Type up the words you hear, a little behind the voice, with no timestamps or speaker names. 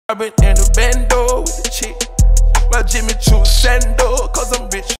I've been in the bando with the chick. My Jimmy Choo Sando, cause I'm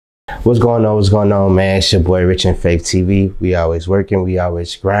rich. What's going on? What's going on, man? It's your boy Rich and Faith TV. We always working, we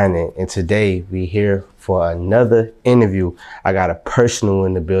always grinding. And today we here for another interview. I got a personal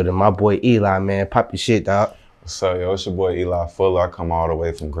in the building. My boy Eli, man. Pop your shit, dog. What's up, yo? It's your boy Eli Fuller. I come all the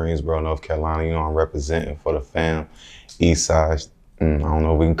way from Greensboro, North Carolina. You know, I'm representing for the fam. East side. I don't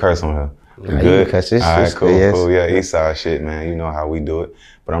know if we can curse on here. Good? Cuss. All right, cool, yes. Cool. Yeah, East side shit, man. You know how we do it.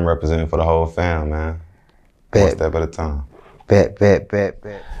 But I'm representing for the whole fam, man. Bet. One step at a time. Bet.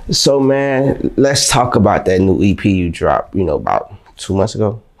 So, man, let's talk about that new EP you dropped, you know, about 2 months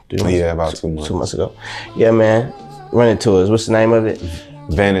ago? 3 months? Yeah, about 2 months. 2 months ago. Yeah, man. Run it to us. What's the name of it?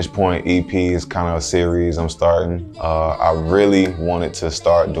 Vantage Point EP is kind of a series I'm starting. I really wanted to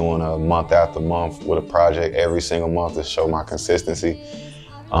start doing a month after month with a project every single month to show my consistency.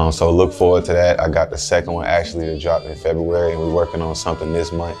 So look forward to that. I got the second one actually to drop in February, and we're working on something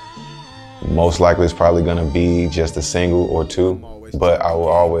this month. Most likely it's probably gonna be just a single or two, but I will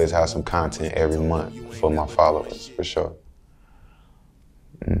always have some content every month for my followers, for sure.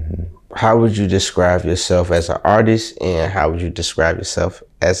 How would you describe yourself as an artist, and how would you describe yourself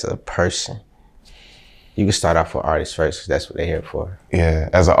as a person? You can start off with artists first, because that's what they're here for. Yeah,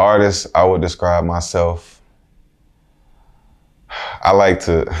 as an artist, I would describe myself, I like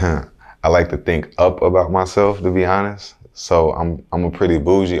to think up about myself, to be honest. So I'm a pretty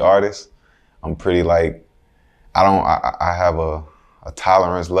bougie artist. I'm pretty like, I have a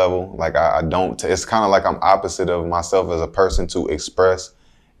tolerance level. Like I don't, it's kind of like I'm opposite of myself as a person to express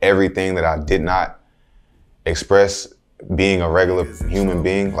everything that I did not express being a regular human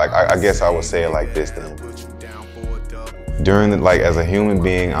being. Like I guess I would say it like this then. As a human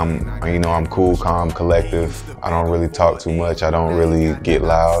being, I'm cool, calm, collective. I don't really talk too much. I don't really get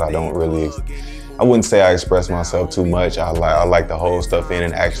loud. I wouldn't say I express myself too much. I like to hold stuff in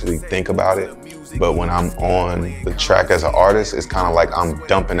and actually think about it. But when I'm on the track as an artist, it's kind of like I'm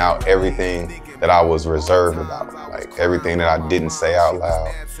dumping out everything that I was reserved about. Like everything that I didn't say out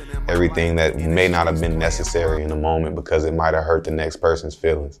loud, everything that may not have been necessary in the moment because it might have hurt the next person's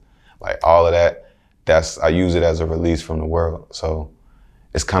feelings. Like all of that, I use it as a release from the world. So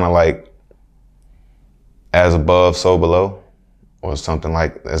it's kind of like as above, so below. Or something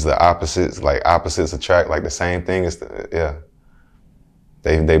like as the opposites, like opposites attract, like the same thing.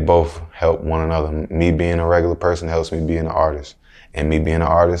 They both help one another. Me being a regular person helps me being an artist, and me being an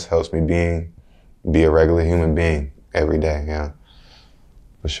artist helps me be a regular human being every day. Yeah,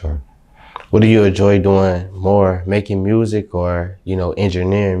 for sure. What do you enjoy doing more, making music or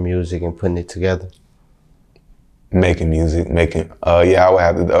engineering music and putting it together? Making music, yeah, I would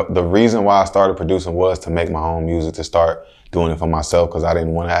have to. The reason why I started producing was to make my own music, to start doing it for myself, because I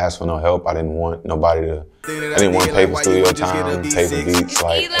didn't want to ask for no help. I didn't want nobody to, I didn't want to pay for studio time, pay for beats.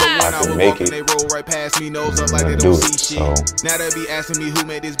 Like, I could make it, I'm gonna do it. So,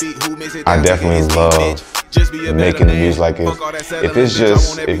 I definitely love making the music. Like, if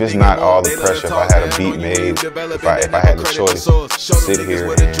it's not all the pressure, if I had a beat made, if I had the choice to sit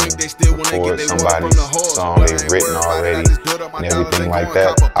here and record somebody's song they've written already and everything like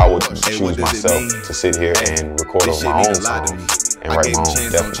that, I would choose myself to sit here and record on my own song and write my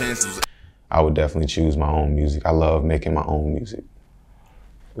own. Definitely, I would definitely choose my own music. I love making my own music.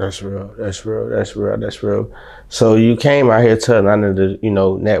 That's real. So you came out here to Atlanta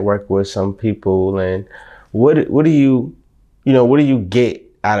to network with some people, and what do you get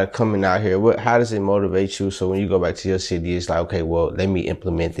out of coming out here? How does it motivate you? So when you go back to your city, it's like, okay, well, let me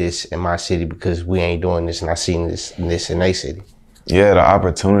implement this in my city because we ain't doing this, and I seen this in their city. Yeah, the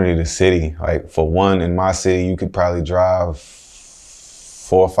opportunity to city. Like for one, in my city, you could probably drive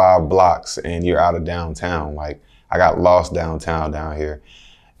 4 or 5 blocks and you're out of downtown. Like I got lost downtown down here.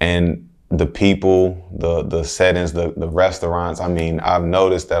 And the people, the settings, the restaurants, I mean, I've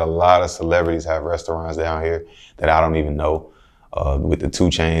noticed that a lot of celebrities have restaurants down here that I don't even know, with the 2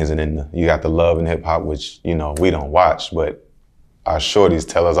 Chainz, and then you got the Love and Hip Hop, which, we don't watch, but our shorties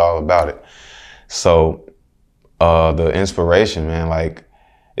tell us all about it. So the inspiration, man, like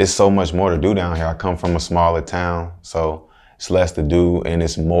it's so much more to do down here. I come from a smaller town, so it's less to do, and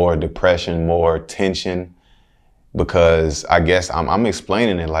it's more depression, more tension, because I guess I'm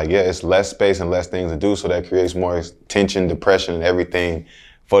explaining it like, yeah, it's less space and less things to do, so that creates more tension, depression, and everything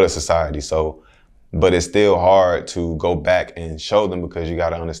for the society. So, but it's still hard to go back and show them, because you got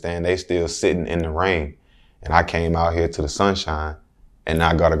to understand they still sitting in the rain, and I came out here to the sunshine, and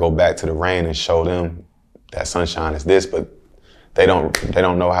now I got to go back to the rain and show them that sunshine is this, but they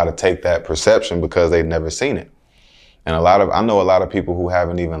don't know how to take that perception because they've never seen it. And I know a lot of people who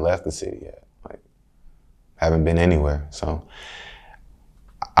haven't even left the city yet, like haven't been anywhere. So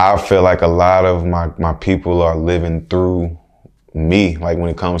I feel like a lot of my people are living through me, like when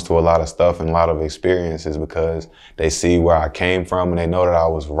it comes to a lot of stuff and a lot of experiences, because they see where I came from and they know that I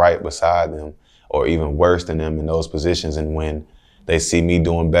was right beside them or even worse than them in those positions. And when they see me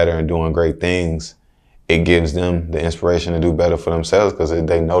doing better and doing great things, it gives them the inspiration to do better for themselves because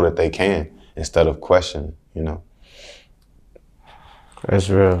they know that they can instead of questioning, you know. That's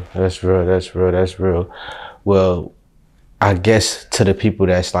real. That's real. That's real. That's real. Well, I guess to the people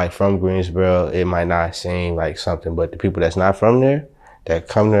that's like from Greensboro, it might not seem like something, but the people that's not from there, that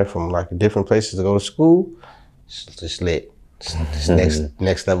come there from like different places to go to school, it's just lit. It's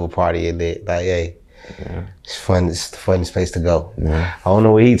next level party is lit. Like, hey, it's fun. It's the funnest place to go. Yeah. I don't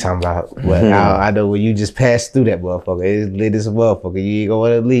know what he talking about, but I know when you just pass through that motherfucker, it's lit as a motherfucker. You ain't gonna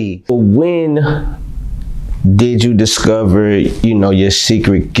want to leave. When did you discover, you know, your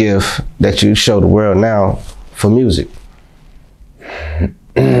secret gift that you show the world now for music?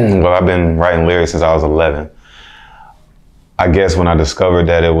 Well, I've been writing lyrics since I was 11. I guess when I discovered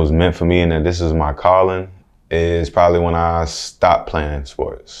that it was meant for me and that this is my calling is probably when I stopped playing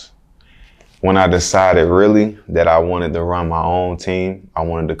sports. When I decided really that I wanted to run my own team, I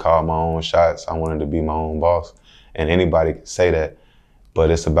wanted to call my own shots, I wanted to be my own boss. And anybody can say that,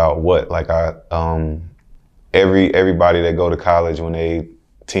 but it's about what? Like everybody that go to college when they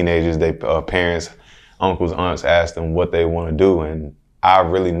teenagers, they parents, uncles, aunts asked them what they want to do, and I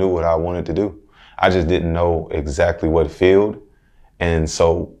really knew what I wanted to do. I just didn't know exactly what field, and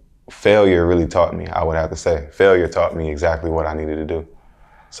so failure really taught me, I would have to say. Failure taught me exactly what I needed to do.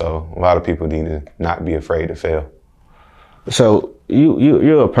 So a lot of people need to not be afraid to fail. So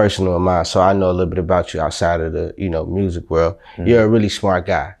you're a personal of mine, so I know a little bit about you outside of the, you know, music world. You're a really smart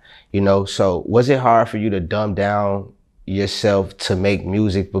guy, you know, so was it hard for you to dumb down yourself to make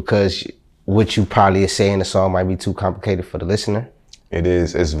music because what you probably say in the song might be too complicated for the listener? It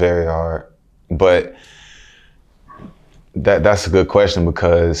is. It's very hard. But that's a good question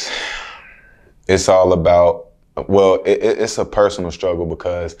because it's all about, well, it's a personal struggle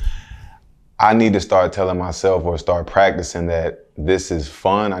because I need to start telling myself or start practicing that this is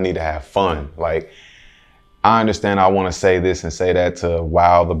fun. I need to have fun. Like, I understand I want to say this and say that to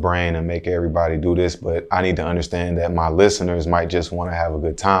wow the brain and make everybody do this, but I need to understand that my listeners might just want to have a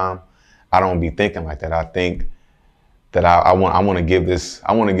good time. I don't be thinking like that. I think that I want to give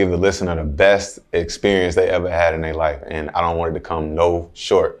the listener the best experience they ever had in their life, and I don't want it to come no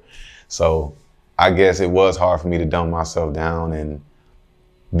short. So I guess it was hard for me to dumb myself down and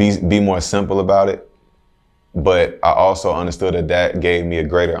be more simple about it. But I also understood that gave me a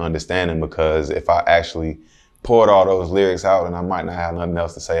greater understanding, because if I actually poured all those lyrics out, and I might not have nothing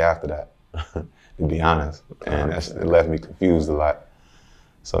else to say after that, to be honest. And it left me confused a lot.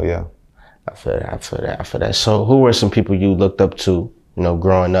 So yeah. I feel that. So who were some people you looked up to, you know,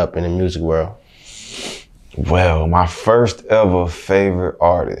 growing up in the music world? Well, my first ever favorite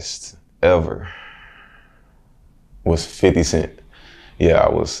artist ever was 50 Cent. I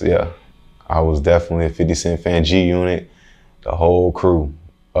was definitely a 50 Cent fan. G-Unit, the whole crew.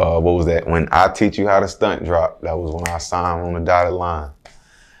 What was that? When I Teach You How to Stunt dropped, that was when I signed on the dotted line.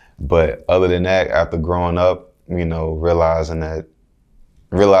 But other than that, after growing up, you know, realizing a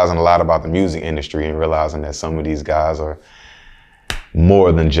lot about the music industry and realizing that some of these guys are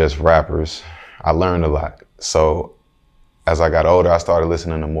more than just rappers, I learned a lot. So as I got older, I started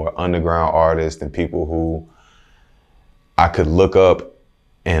listening to more underground artists and people who I could look up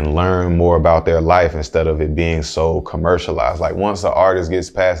and learn more about their life instead of it being so commercialized. Like, once the artist gets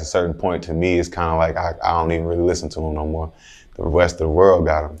past a certain point, to me, it's kind of like I don't even really listen to them no more. The rest of the world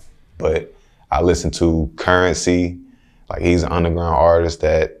got them. But I listen to Currency. Like, he's an underground artist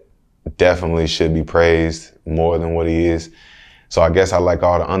that definitely should be praised more than what he is. So I guess I like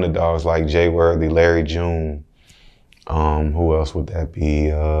all the underdogs like Jay Worthy, Larry June. Who else would that be?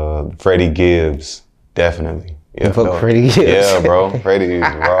 Freddie Gibbs, definitely. Yeah, you fuck with Freddie Gibbs? Yeah, bro. Freddie is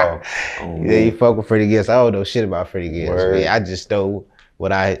raw. Yeah, you fuck with Freddie Gibbs. I don't know shit about Freddie Gibbs. Man. I just know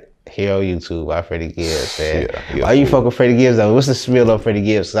what I hear on YouTube about Freddie Gibbs, man. Yeah, why you fuck with Freddie Gibbs though? What's the spiel on Freddie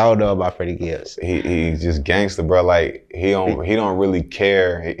Gibbs? 'Cause I don't know about Freddie Gibbs. He's just gangster, bro. Like, he don't really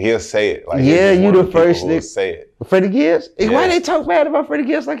care. He'll say it. Like, yeah, you the first nigga say it. Freddie Gibbs? Yeah. Why they talk bad about Freddie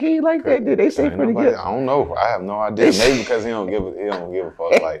Gibbs like he ain't like that? Did they say Freddie Gibbs? I don't know. I have no idea. Maybe because he don't give a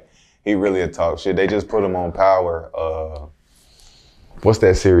fuck. Like, he really a talk shit. They just put him on Power. What's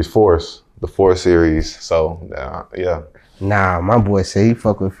that series? Force. The Force series. So yeah. Nah, my boy said he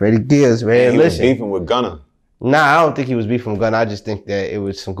fuck with Freddie Gibbs, man. He was beefing with Gunna. Nah, I don't think he was beefing with Gunna. I just think that it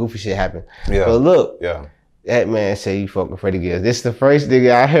was some goofy shit happened. Yeah. But look, yeah, that man said he fuck with Freddie Gibbs. This is the first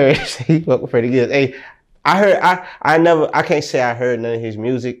nigga I heard say he fuck with Freddie Gibbs. Hey, I can't say I heard none of his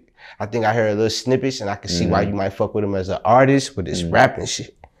music. I think I heard a little snippets, and I can see why you might fuck with him as an artist with his rapping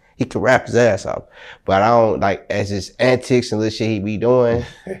shit. He can rap his ass off, but I don't like as his antics and little shit he be doing.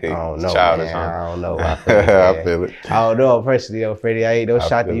 I don't know, man. I don't know. I feel it. I feel it. I don't know personally though, Freddie. I ain't no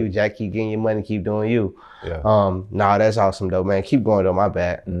shot to you, Jack. Keep getting your money, keep doing you. Yeah. Nah, that's awesome though, man. Keep going though. My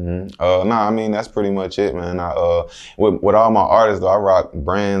bad. Nah, I mean that's pretty much it, man. With all my artists though, I rock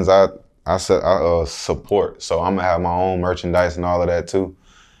brands. I support, so I'm gonna have my own merchandise and all of that too.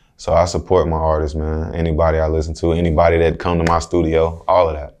 So I support my artists, man. Anybody I listen to, anybody that come to my studio, all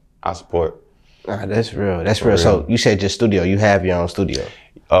of that, I support. Nah, that's real. That's real. So you said your studio. You have your own studio.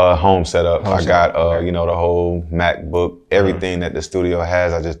 Home setup. I got you know, the whole MacBook, everything that the studio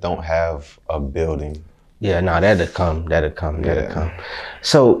has. I just don't have a building. Yeah, no, that'll come.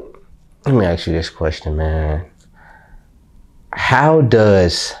 So let me ask you this question, man. How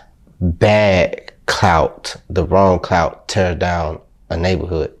does bad clout, the wrong clout, tear down a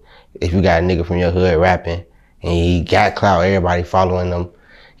neighborhood? If you got a nigga from your hood rapping and he got clout, everybody following him,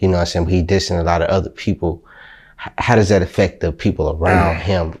 you know what I'm saying, but he dissing a lot of other people, how does that affect the people around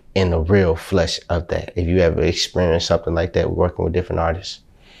him in the real flesh of that? If you ever experienced something like that working with different artists?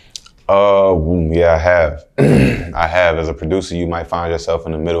 Yeah, I have. I have. As a producer, you might find yourself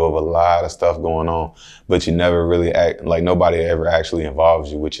in the middle of a lot of stuff going on, but you never really act like nobody ever actually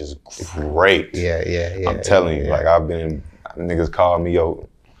involves you, which is great. Yeah. I'm telling you, like niggas call me, yo,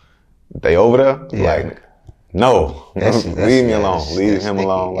 they over there? Yeah. Like, no, leave me alone, leave him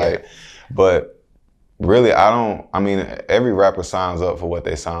alone. Yeah. Like, but really, I mean, every rapper signs up for what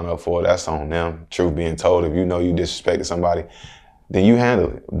they sign up for. That's on them. Truth being told, if you know you disrespected somebody, then you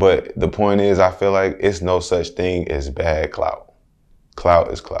handle it. But the point is, I feel like it's no such thing as bad clout.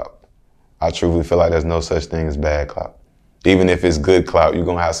 Clout is clout. I truly feel like there's no such thing as bad clout. Even if it's good clout, you're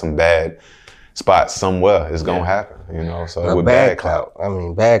gonna have some bad spots somewhere. It's gonna happen, you know. So with bad clout, I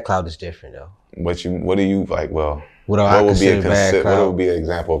mean, bad clout is different though. What do you like? Well, what would be an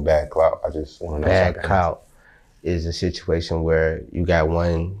example of bad clout? I just want to know. Bad clout is a situation where you got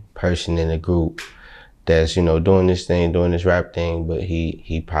one person in a group that's, you know, doing this rap thing, but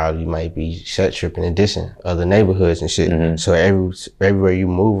he probably might be set tripping and dissing other neighborhoods and shit. So everywhere you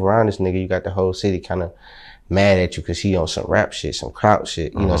move around this nigga, you got the whole city kind of mad at you because he on some rap shit, some clout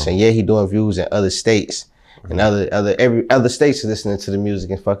shit. You know what I'm saying? Yeah, he doing views in other states. And every other states are listening to the music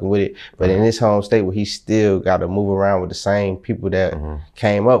and fucking with it. But in his home state where he still got to move around with the same people that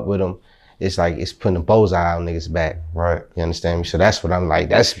came up with him, it's like it's putting a bullseye on niggas' back. Right. You understand me? So that's what I'm like.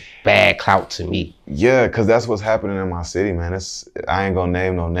 That's bad clout to me. Yeah, because that's what's happening in my city, man. I ain't gonna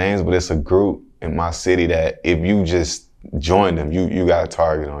name no names, but it's a group in my city that if you just join them, you got a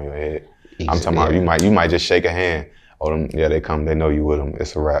target on your head. I'm talking about you might just shake a hand. Oh, they come, they know you with them.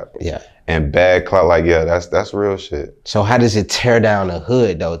 It's a wrap. Yeah. And bad clout, like, yeah, that's real shit. So how does it tear down the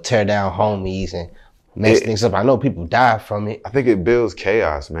hood though? Tear down homies and mess things up? I know people die from it. I think it builds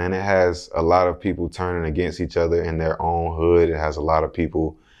chaos, man. It has a lot of people turning against each other in their own hood. It has a lot of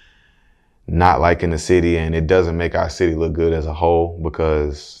people not liking the city, and it doesn't make our city look good as a whole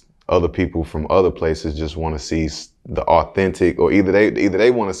because other people from other places just want to see the authentic, or either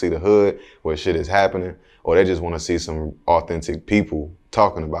they want to see the hood where shit is happening, or they just want to see some authentic people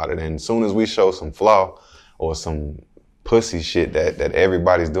talking about it. And as soon as we show some flaw or some pussy shit that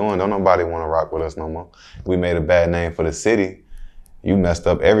everybody's doing, don't nobody want to rock with us no more. We made a bad name for the city. You messed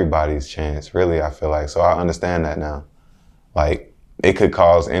up everybody's chance, really, I feel like. So I understand that now. Like, it could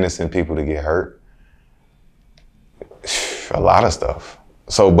cause innocent people to get hurt. A lot of stuff.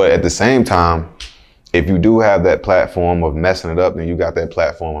 So, but at the same time, if you do have that platform of messing it up, then you got that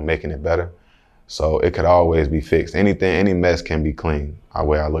platform of making it better. So it could always be fixed. Any mess can be clean, the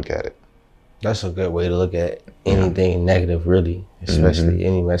way I look at it. That's a good way to look at anything negative, really. Especially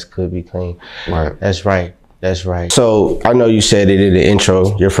any mess could be clean. Right. That's right. That's right. So I know you said it in the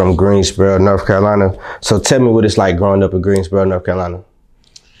intro. You're from Greensboro, North Carolina. So tell me what it's like growing up in Greensboro, North Carolina.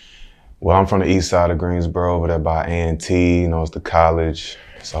 Well, I'm from the east side of Greensboro, over there by A&T. You know, it's the college.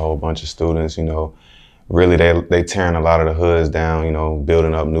 It's a whole bunch of students, you know. Really, they tearing a lot of the hoods down, you know,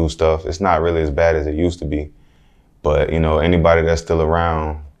 building up new stuff. It's not really as bad as it used to be. But, you know, anybody that's still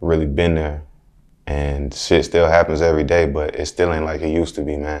around really been there. And shit still happens every day, but it still ain't like it used to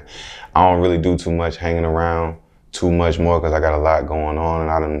be, man. I don't really do too much hanging around too much more because I got a lot going on, and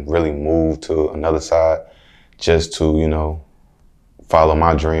I done really moved to another side just to, you know, follow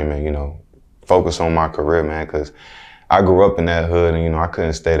my dream and, you know, focus on my career, man, because I grew up in that hood and, you know, I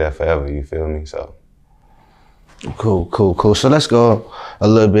couldn't stay there forever, you feel me? So. Cool. So let's go a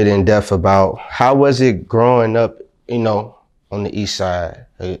little bit in depth about how was it growing up, you know, on the east side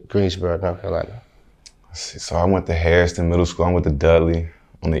of Greensboro, North Carolina? So I went to Harrison Middle School. I went to Dudley.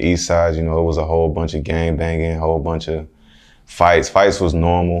 On the east side, you know, it was a whole bunch of gang banging, a whole bunch of fights. Fights was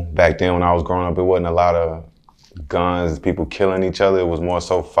normal. Back then when I was growing up, it wasn't a lot of guns, people killing each other. It was more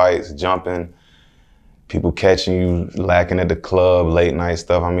so fights, jumping, people catching you lacking at the club, late night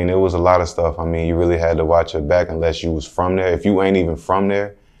stuff. I mean, it was a lot of stuff. I mean, you really had to watch your back unless you was from there. If you ain't even from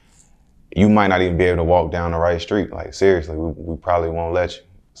there, you might not even be able to walk down the right street. Like, seriously, we probably won't let you.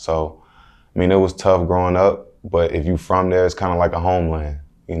 So, I mean, it was tough growing up, but if you from there, it's kind of like a homeland,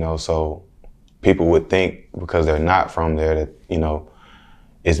 you know? So people would think because they're not from there that, you know,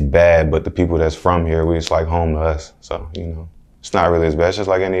 it's bad, but the people that's from here, it's like home to us. So, you know, it's not really as bad. It's just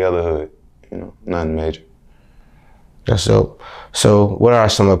like any other hood, you know, nothing major. That's dope. So what are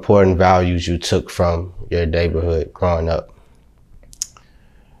some important values you took from your neighborhood growing up?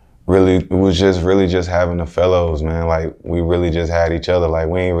 Really, it was just really just having the fellows, man. Like, we really just had each other. Like,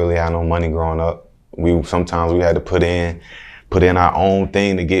 we ain't really had no money growing up. Sometimes we had to put in our own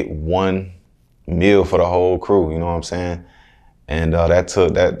thing to get one meal for the whole crew, you know what I'm saying? And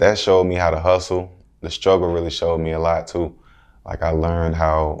that showed me how to hustle. The struggle really showed me a lot too. Like, I learned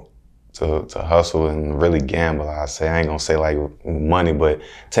how to hustle and really gamble. I ain't gonna say like money, but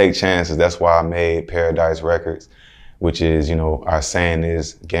take chances. That's why I made Paradise Records, which is, you know, our saying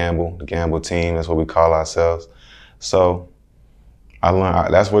is gamble, the gamble team. That's what we call ourselves. So I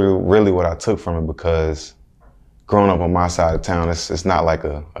learned, that's really what I took from it, because growing up on my side of town, it's not like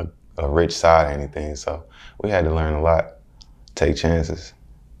a rich side or anything. So we had to learn a lot, take chances,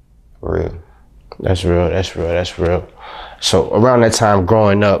 for real. That's real, that's real, that's real. So around that time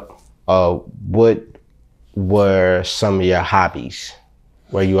growing up, what were some of your hobbies?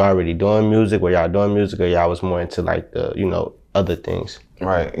 Were you already doing music? Were y'all doing music, or y'all was more into like the, you know, other things?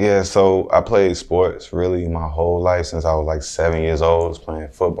 Right, yeah, so I played sports really my whole life since I was like 7 years old. I was playing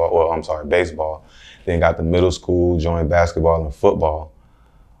football, well, I'm sorry, baseball. Then got to middle school, joined basketball and football.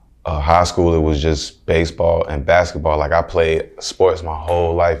 High school, it was just baseball and basketball. Like, I played sports my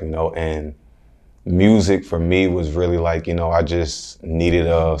whole life, you know, and music for me was really like, you know, I just needed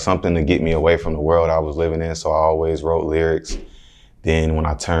something to get me away from the world I was living in, so I always wrote lyrics. Then when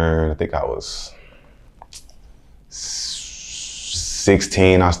I turned, I think I was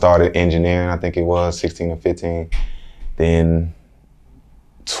 16, I started engineering, I think it was 16 or 15. Then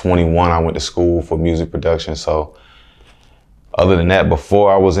 21, I went to school for music production. So other than that,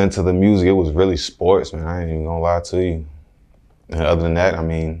 before I was into the music, it was really sports, man. I ain't even gonna lie to you. And other than that, I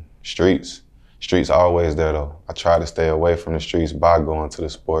mean, streets. Streets always there though. I try to stay away from the streets by going to the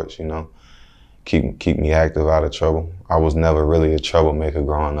sports, you know. Keep me active, out of trouble. I was never really a troublemaker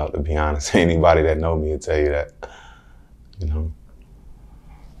growing up, to be honest. Anybody that know me will tell you that, you know.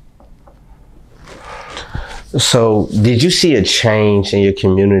 So did you see a change in your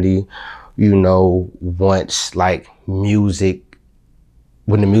community, you know, once like music,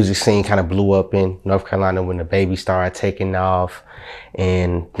 when the music scene kind of blew up in North Carolina, when DaBaby started taking off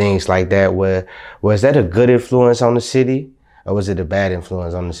and things like that? Was that a good influence on the city, or was it a bad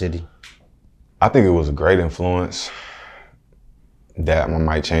influence on the city? I think it was a great influence. That I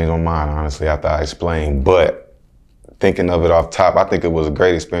might change my mind, honestly, after I explain. But thinking of it off top, I think it was a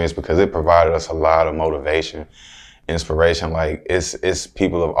great experience because it provided us a lot of motivation, inspiration. Like, it's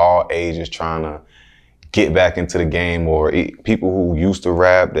people of all ages trying to get back into the game, or people who used to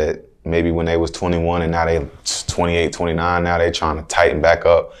rap that maybe when they was 21 and now they 28, 29, now they trying to tighten back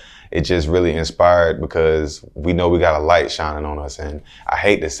up. It just really inspired because we know we got a light shining on us. And I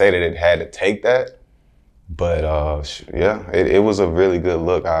hate to say that it had to take that, but yeah, it was a really good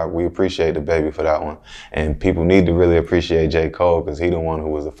look. We appreciate DaBaby for that one. And people need to really appreciate J. Cole, because he the one who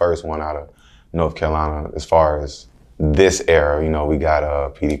was the first one out of North Carolina as far as this era. You know, we got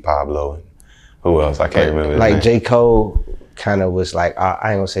PD Pablo and who else? I can't remember his name. Like, J. Cole kind of was like,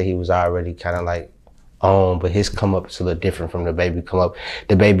 I ain't gonna say he was already kind of like on, but his come up is a little different from DaBaby come up.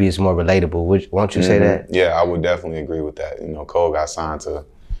 DaBaby is more relatable. Won't you say that? Yeah, I would definitely agree with that. You know, Cole got signed to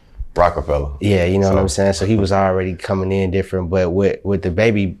Rockefeller. Yeah, you know what I'm saying? So he was already coming in different, but with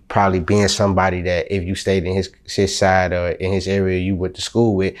DaBaby probably being somebody that if you stayed in his side or in his area you went to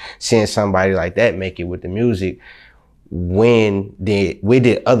school with, seeing somebody like that make it with the music, where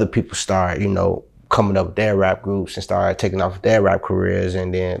did other people start, you know, coming up with their rap groups and start taking off their rap careers,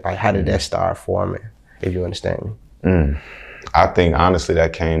 and then like how did that start forming, if you understand me? I think honestly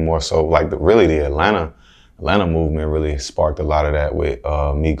that came more so like the Atlanta movement really sparked a lot of that with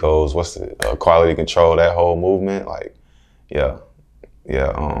Migos, what's the Quality Control, that whole movement. Like, yeah.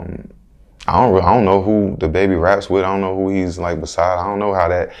 I don't know who DaBaby raps with. I don't know who he's like beside. I don't know how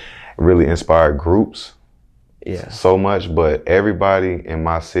that really inspired groups. so much, but everybody in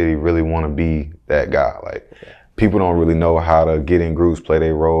my city really want to be that guy. Like, people don't really know how to get in groups, play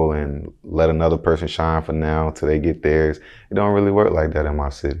their role, and let another person shine for now till they get theirs. It don't really work like that in my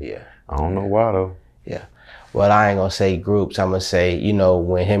city. Yeah. I don't know why though. Yeah. Well, I ain't gonna say groups. I'm gonna say, you know,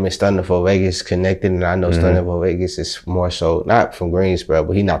 when him and Stunner for Vegas connected, and I know Stunner for Vegas is more so not from Greensboro,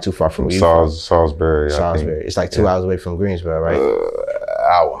 but he's not too far from you. Salisbury. Salisbury. It's like 2 hours away from Greensboro, right?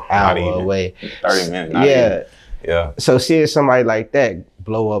 Hour away. 30 minutes. Yeah. So seeing somebody like that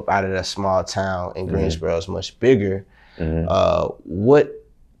blow up out of that small town in Greensboro is much bigger. What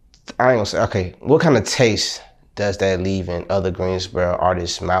kind of taste does that leave in other Greensboro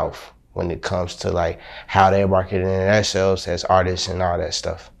artists' mouth when it comes to like how they're marketing themselves as artists and all that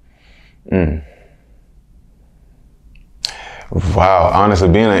stuff? Wow, honestly,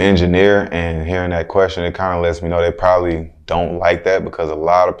 being an engineer and hearing that question, it kind of lets me know they probably don't like that, because a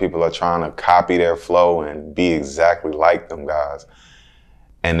lot of people are trying to copy their flow and be exactly like them guys.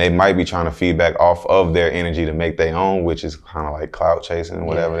 And they might be trying to feedback off of their energy to make their own, which is kind of like clout chasing,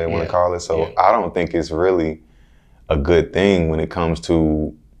 whatever they want to call it. So I don't think it's really a good thing when it comes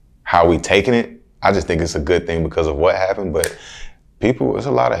to how we taking it. I just think it's a good thing because of what happened. But people, there's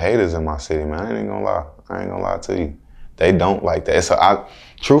a lot of haters in my city, man. I ain't gonna lie to you. They don't like that. So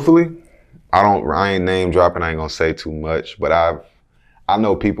truthfully, I ain't name dropping, I ain't gonna say too much, but I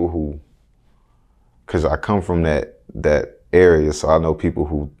know people who, cause I come from that area, so I know people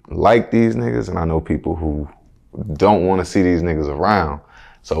who like these niggas, and I know people who don't want to see these niggas around.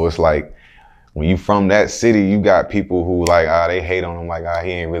 So it's like, when you from that city, you got people who like, they hate on him, like,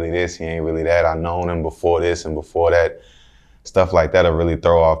 he ain't really this, he ain't really that. I known him before this and before that. Stuff like that'll really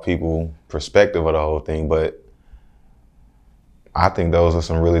throw off people's perspective of the whole thing. But I think those are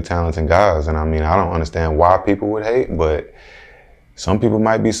some really talented guys. And I mean, I don't understand why people would hate, but some people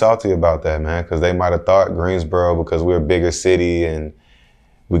might be salty about that, man, because they might have thought Greensboro, because we're a bigger city and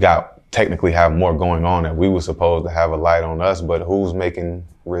we technically have more going on, that we were supposed to have a light on us, but who's making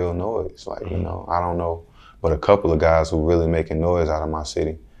real noise? Like, you know, I don't know, but a couple of guys who really making noise out of my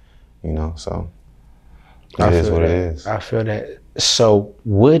city, you know, so it is what it is. I feel that. So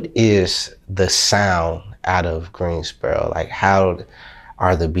what is the sound out of Greensboro? Like, how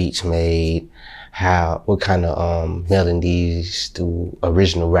are the beats made? What kind of melodies do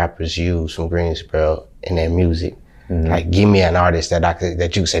original rappers use from Greensboro in their music? Like, give me an artist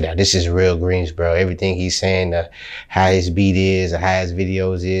that you say that this is real Greensboro. Everything he's saying, how his beat is, or how his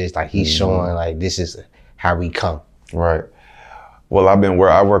videos is, like he's showing like this is how we come. Right. Well,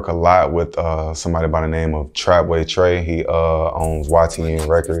 I work a lot with somebody by the name of Trapway Trey. He owns YTN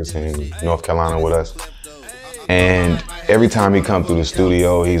Records in North Carolina with us. And every time he comes through the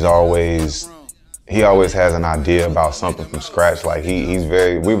studio, he always has an idea about something from scratch. Like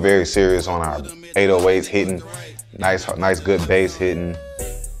we're very serious on our 808s hitting, nice good bass hitting.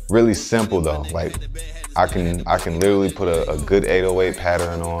 Really simple though. Like I can literally put a good 808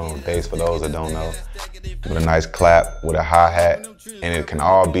 pattern on bass, for those that don't know, with a nice clap, with a hi-hat, and it can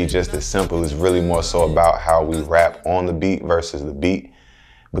all be just as simple. It's really more so about how we rap on the beat versus the beat,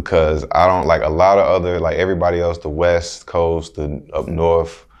 because I don't like a lot of other, like everybody else, the West Coast, the up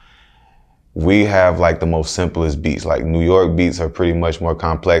north, we have like the most simplest beats. Like New York beats are pretty much more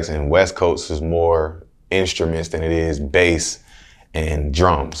complex, and West Coast is more instruments than it is bass and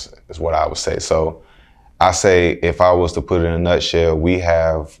drums, is what I would say. So I say, if I was to put it in a nutshell, we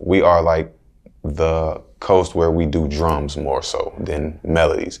are like the coast where we do drums more so than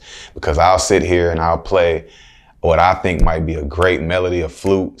melodies, because I'll sit here and I'll play what I think might be a great melody, a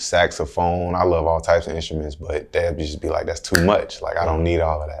flute, saxophone. I love all types of instruments, but they'd just be like, that's too much. Like, I don't need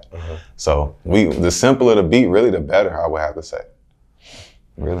all of that. So the simpler the beat, really, the better, I would have to say.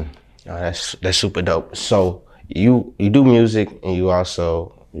 Really. Oh, that's super dope. So you do music, and you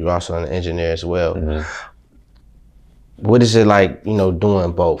also an engineer as well. What is it like,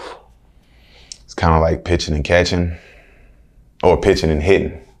 doing both? It's kind of like pitching and catching, or pitching and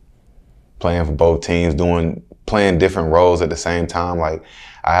hitting. Playing for both teams, playing different roles at the same time. Like,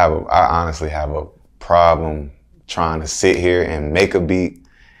 I honestly have a problem trying to sit here and make a beat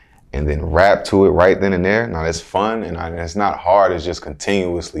and then rap to it right then and there. Now, it's fun, and it's not hard. It's just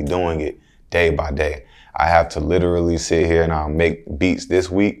continuously doing it day by day. I have to literally sit here and I'll make beats this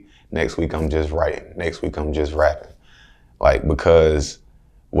week. Next week, I'm just writing. Next week, I'm just rapping. Like, because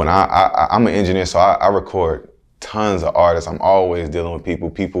when I'm an engineer, so I record tons of artists. I'm always dealing with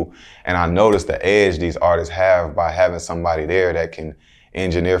people, and I notice the edge these artists have by having somebody there that can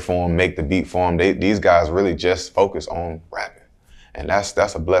engineer for them, make the beat for them. These guys really just focus on rapping, and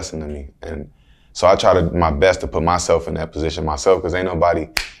that's a blessing to me. And so I try my best to put myself in that position myself, because ain't nobody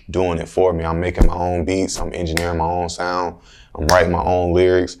doing it for me. I'm making my own beats. I'm engineering my own sound. I'm writing my own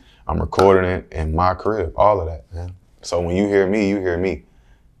lyrics. I'm recording it in my crib, all of that, man. So when you hear me, you hear me.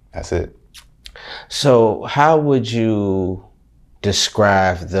 That's it. So how would you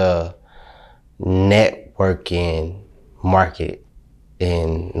describe the networking market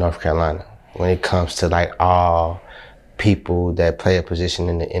in North Carolina when it comes to like all people that play a position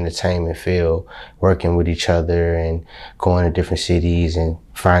in the entertainment field, working with each other and going to different cities and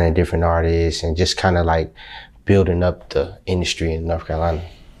finding different artists and just kind of like building up the industry in North Carolina?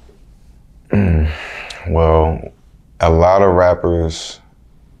 Well, a lot of rappers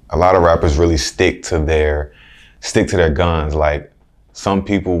really stick to their guns. Like, some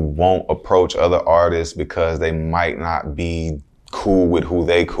people won't approach other artists because they might not be cool with who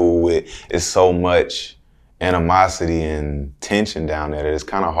they cool with. It's so much animosity and tension down there that it's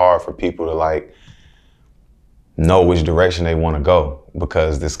kind of hard for people to like know which direction they want to go,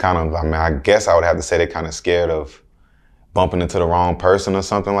 because this kind of, I mean, I guess I would have to say they're kind of scared of bumping into the wrong person or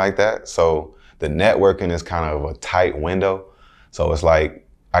something like that. So the networking is kind of a tight window. So it's like,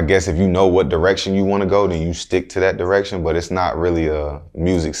 I guess if you know what direction you want to go, then you stick to that direction, but it's not really a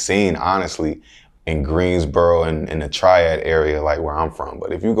music scene, honestly, in Greensboro and in the Triad area, like where I'm from.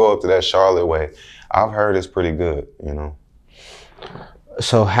 But if you go up to that Charlotte way, I've heard it's pretty good, you know.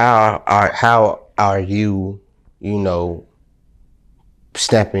 So how are you, you know,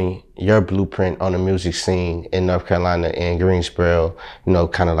 stepping your blueprint on the music scene in North Carolina and Greensboro, you know,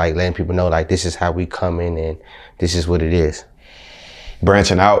 kind of like letting people know like this is how we come in and this is what it is?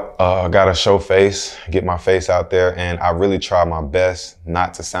 Branching out, I gotta show face, get my face out there, and I really try my best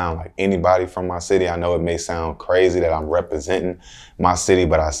not to sound like anybody from my city. I know it may sound crazy that I'm representing my city,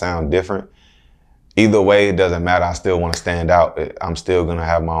 but I sound different. Either way, it doesn't matter. I still want to stand out. I'm still gonna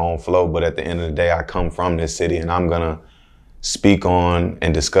have my own flow, but at the end of the day, I come from this city and I'm gonna speak on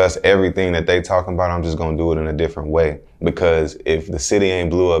and discuss everything that they talking about. I'm just gonna do it in a different way, because if the city ain't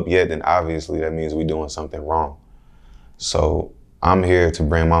blew up yet, then obviously that means we doing something wrong. So I'm here to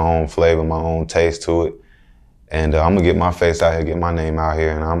bring my own flavor, my own taste to it. And I'm gonna get my face out here, get my name out here,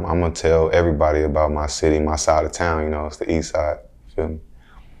 and I'm gonna tell everybody about my city, my side of town, you know, it's the east side, feel me?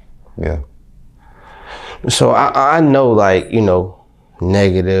 Yeah. So I know, like, you know,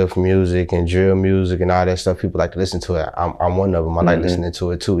 negative music and drill music and all that stuff, people like to listen to it. I'm one of them. I like listening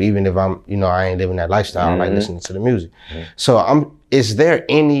to it too. Even if I'm, you know, I ain't living that lifestyle, I like listening to the music. So is there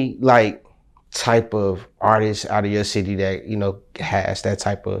any like type of artist out of your city that, you know, has that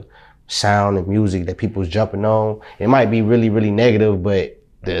type of sound and music that people's jumping on? It might be really, really negative, but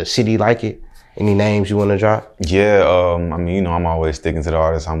the city like it. Any names you want to drop? Yeah, I mean, you know, I'm always sticking to the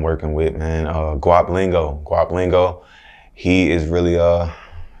artists I'm working with, man. Guap Lingo, he is really,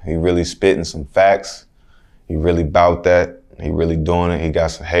 he really spitting some facts. He really bout that. He really doing it. He got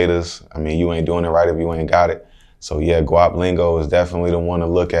some haters. I mean, you ain't doing it right if you ain't got it. So yeah, Guap Lingo is definitely the one to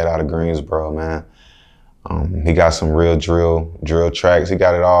look at out of Greensboro, man. He got some real drill tracks. He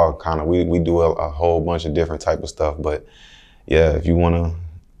got it all kind of. We do a whole bunch of different type of stuff. But yeah, if you want to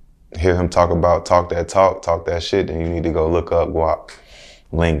hear him talk that shit, then you need to go look up Guap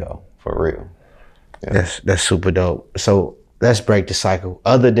Lingo, for real. Yeah. That's super dope. So let's break the cycle.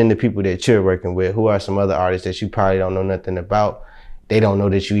 Other than the people that you're working with, who are some other artists that you probably don't know nothing about? They don't know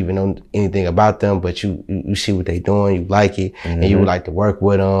that you even know anything about them, but you see what they doing, you like it, and you would like to work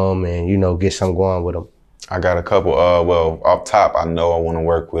with them and, you know, get something going with them. I got a couple, well, off top, I know I want to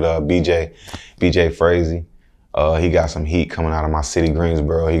work with BJ Frazee. He got some heat coming out of my city,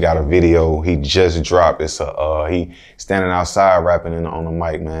 Greensboro. He got a video he just dropped. It's he standing outside rapping on the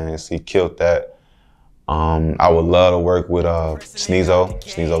mic, man. He killed that. I would love to work with Sneezo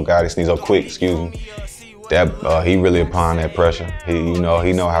Quick, excuse me. That he really applying that pressure. He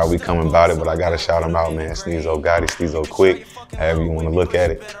know how we come about it, but I gotta shout him out, man. Sneezo Quick, however you want to look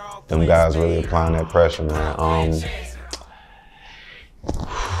at it. Them guys really applying that pressure, man.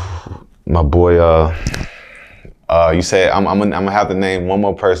 My boy, you said I'm gonna have to name one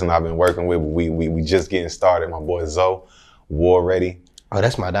more person I've been working with. We just getting started. My boy Zoe, War Ready. Oh,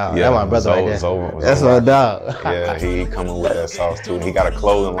 that's my dog. Yeah, that's my brother right there. That's my dog. Yeah, he coming with that sauce too. He got a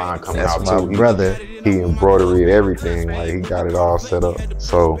clothing line coming out too. That's my brother. He embroidery and everything. Like, he got it all set up.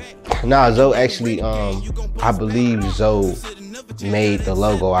 So nah, Zoe actually, I believe Zoe made the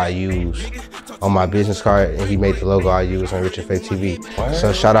logo I use on my business card, and he made the logo I use on Richard Faith TV. What?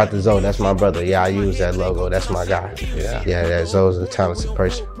 So shout out to Zoe. That's my brother. Yeah, I use that logo. That's my guy. Yeah, that Zoe's a talented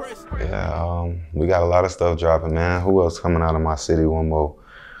person. Yeah, we got a lot of stuff dropping, man. Who else coming out of my city? One more.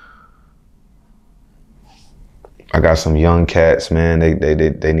 I got some young cats, man.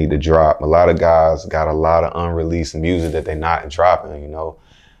 They need to drop. A lot of guys got a lot of unreleased music that they not dropping, you know.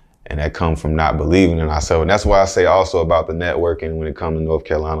 And that come from not believing in ourselves. And that's why I say also about the networking when it comes to North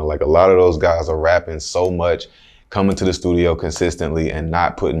Carolina. Like a lot of those guys are rapping so much, coming to the studio consistently and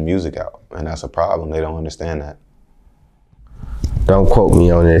not putting music out. And that's a problem. They don't understand that. Don't quote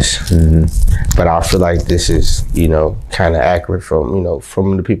me on this, but I feel like this is, you know, kind of accurate from, you know,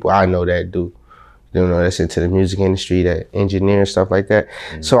 from the people I know that do, you know, that's into the music industry, that engineer and stuff like that.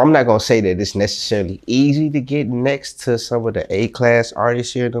 So I'm not gonna say that it's necessarily easy to get next to some of the A-class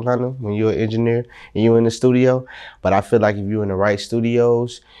artists here in Atlanta when you're an engineer and you're in the studio. But I feel like if you're in the right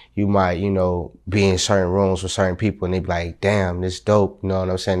studios, you might, you know, be in certain rooms with certain people and they be like, damn, this dope. You know what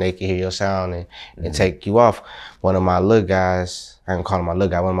I'm saying? They can hear your sound and take you off. One of my little guys, I can call him my little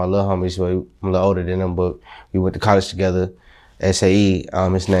guy, one of my little homies, well, I'm a little older than him, but we went to college together, SAE,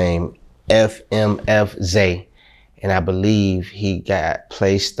 his name, FMFZ, and I believe he got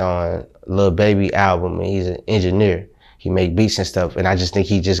placed on DaBaby album, and he's an engineer. He make beats and stuff, and I just think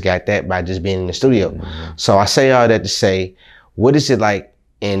he just got that by just being in the studio. So I say all that to say, what is it like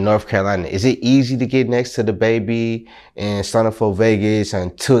in North Carolina? Is it easy to get next to DaBaby and Stunner for Vegas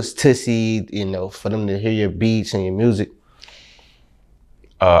and Tootsie, you know, for them to hear your beats and your music?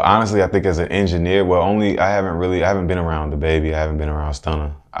 Honestly, I think as an engineer, well, I haven't been around DaBaby. I haven't been around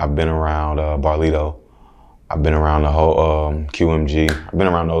Stunner. I've been around Barlito. I've been around the whole QMG. I've been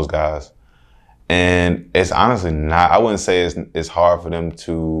around those guys. And it's honestly not, I wouldn't say it's hard for them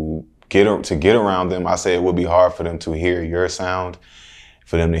to get around them. I say it would be hard for them to hear your sound,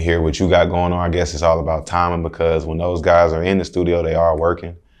 for them to hear what you got going on. I guess it's all about timing, because when those guys are in the studio, they are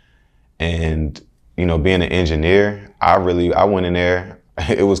working. And, you know, being an engineer, I went in there.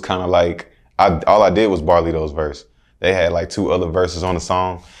 It was kind of like, all I did was Barlito's verse. They had like 2 other verses on the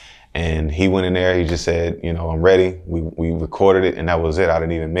song, and he went in there, he just said, you know, I'm ready. We recorded it, and that was it. I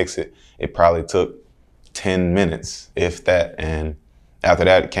didn't even mix it. It probably took 10 minutes, if that. And after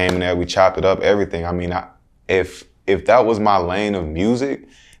that, it came in there, we chopped it up, everything. I mean, if that was my lane of music,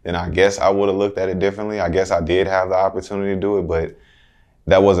 then I guess I would have looked at it differently. I guess I did have the opportunity to do it, but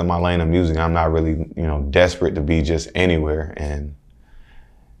that wasn't my lane of music. I'm not really, you know, desperate to be just anywhere. And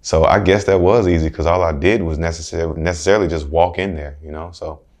so I guess that was easy, because all I did was necessarily just walk in there, you know?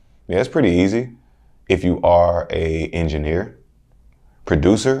 So yeah, it's pretty easy if you are a engineer.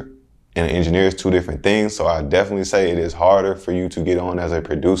 Producer and an engineer is 2 different things. So I definitely say it is harder for you to get on as a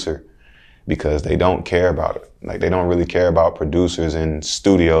producer, because they don't care about it. Like, they don't really care about producers in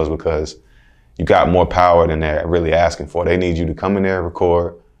studios, because you got more power than they're really asking for. They need you to come in there and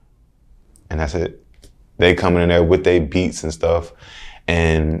record, and that's it. They coming in there with their beats and stuff.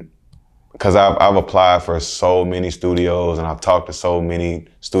 And because I've applied for so many studios, and I've talked to so many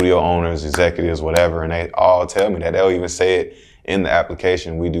studio owners, executives, whatever, and they all tell me that. They'll even say it in the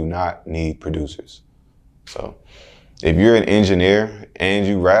application, we do not need producers. So if you're an engineer and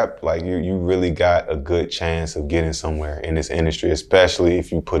you rap, like you really got a good chance of getting somewhere in this industry, especially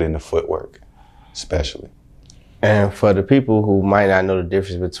if you put in the footwork, especially. And for the people who might not know the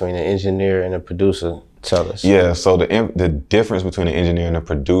difference between an engineer and a producer, tell us. Yeah, so the difference between an engineer and a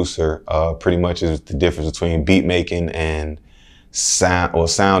producer pretty much is the difference between beat making and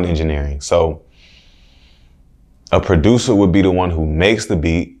sound engineering. So a producer would be the one who makes the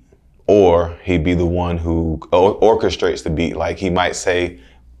beat, or he'd be the one who orchestrates the beat. Like, he might say,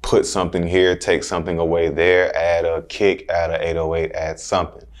 put something here, take something away there, add a kick, add an 808, add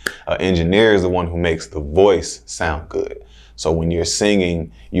something. An engineer is the one who makes the voice sound good. So when you're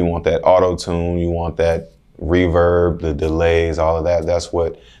singing, you want that auto-tune, you want that reverb, the delays, all of that. That's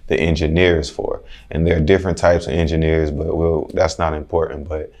what the engineer is for. And there are different types of engineers, but that's not important.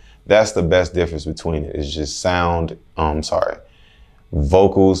 But that's the best difference between it. It's just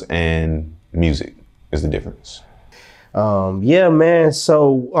vocals and music is the difference. Yeah, man.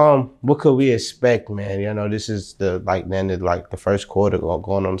 So, what could we expect, man? You know, this is the first quarter,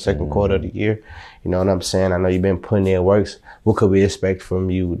 going on the second quarter of the year. You know what I'm saying? I know you've been putting in works. What could we expect from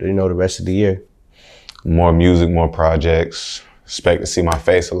you, you know, the rest of the year? More music, more projects. Expect to see my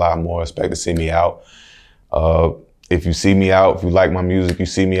face a lot more. Expect to see me out. If you see me out, if you like my music, you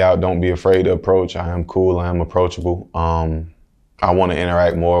see me out, don't be afraid to approach. I am cool. I am approachable. I want to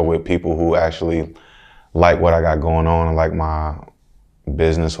interact more with people who actually like what I got going on and like my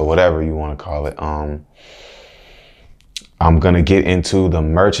business, or whatever you want to call it. I'm going to get into the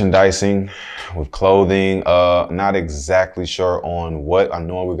merchandising with clothing. Not exactly sure on what. I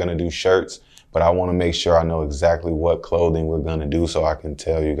know we're going to do shirts, but I want to make sure I know exactly what clothing we're going to do so I can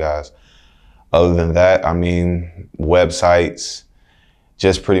tell you guys. Other than that, I mean, websites,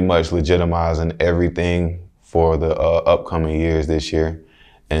 just pretty much legitimizing everything for the upcoming years this year.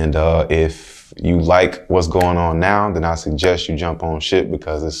 And if if you like what's going on now, then I suggest you jump on shit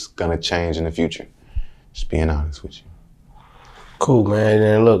because it's gonna change in the future. Just being honest with you. Cool, man.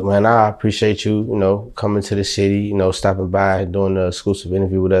 And look, man, I appreciate you, coming to the city, stopping by, doing the exclusive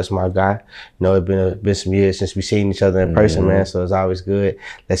interview with us, my guy. It's been some years since we seen each other in person, man. So it's always good.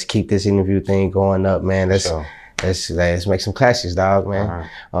 Let's keep this interview thing going up, man. Let's make some clashes, dog, man.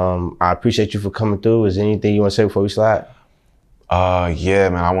 Right. I appreciate you for coming through. Is there anything you want to say before we slide? Yeah,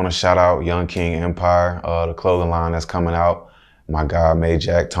 man. I want to shout out Young King Empire, the clothing line that's coming out. My guy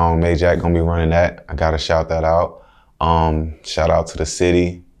Majak, Tone Majak, gonna be running that. I gotta shout that out. Shout out to the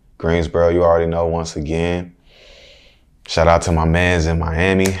city, Greensboro, you already know, once again. Shout out to my mans in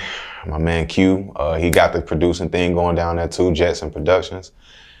Miami, my man Q. He got the producing thing going down there too, Jetson Productions.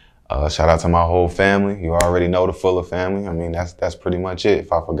 Shout out to my whole family. You already know the Fuller family. I mean, that's pretty much it.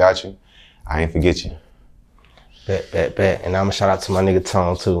 If I forgot you, I ain't forget you. Bet. And I'm gonna shout out to my nigga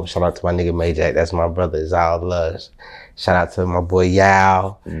Tone too. Shout out to my nigga Majak. That's my brother. It's all loves. Shout out to my boy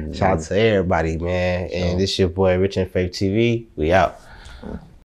Yao. Shout out to everybody, man. And this your boy Rich and Faith TV. We out.